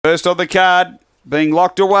First on the card, being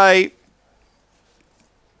locked away.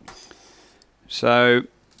 So,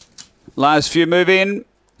 last few move in.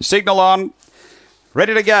 Signal on.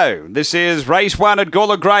 Ready to go. This is race 1 at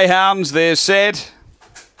Gawler Greyhounds. They're set.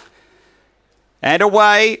 And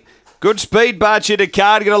away. Good speed,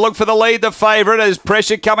 Gawler-10012016-Race-1. Going to look for the lead, the favourite. There's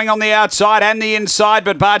pressure coming on the outside and the inside,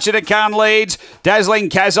 but Gawler-10012016 leads. Dazzling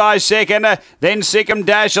Kasai second. Then Sikkim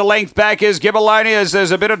Dash a length back is Gibbaloni as there's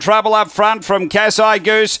a bit of trouble up front from Kasai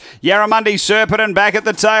Goose. Yarramundi Serpent and back at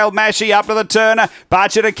the tail. Mashy up to the turn.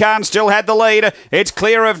 Gawler-10012016 still had the lead. It's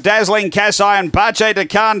clear of Dazzling Kasai and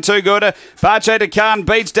Gawler-10012016 too good. Gawler-10012016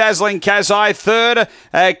 beats Dazzling Kasai. Third,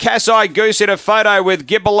 Kasai Goose in a photo with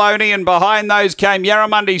Gibbaloni, and behind those came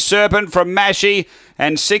Yarramundi Serpent from Mashy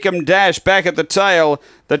and Sikkim Dash back at the tail.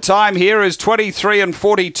 The time here is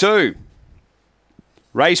 23:42.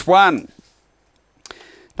 Race 1.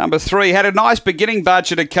 Number 3 had a nice beginning,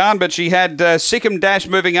 Gawler-10012016, but she had Sikkim Dash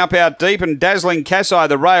moving up out deep and Dazzling Kasai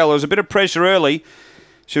the rail. There was a bit of pressure early.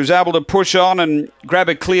 She was able to push on and grab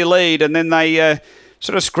a clear lead, and then they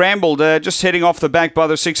sort of scrambled, just heading off the back by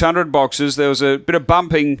the 600 boxes. There was a bit of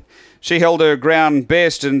bumping. She held her ground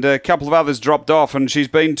best, and a couple of others dropped off, and she's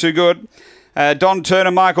been too good. Don Turner,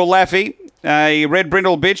 Michael Laffey, a Red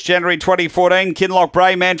Brindle Bitch, January 2014. Kinloch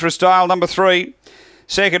Bray, Mantra Style, number 3.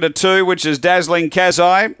 Second to 2, which is Dazzling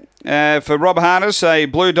Kasai. For Rob Harness, a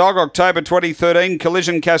Blue Dog, October 2013.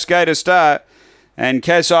 Collision Cascada Star. And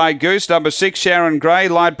Kasai Goose, number 6, Sharon Gray,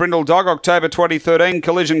 Light Brindle Dog, October 2013.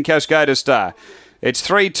 Collision Cascada Star. It's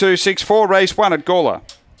 3-2-6-4, race 1 at Gawler.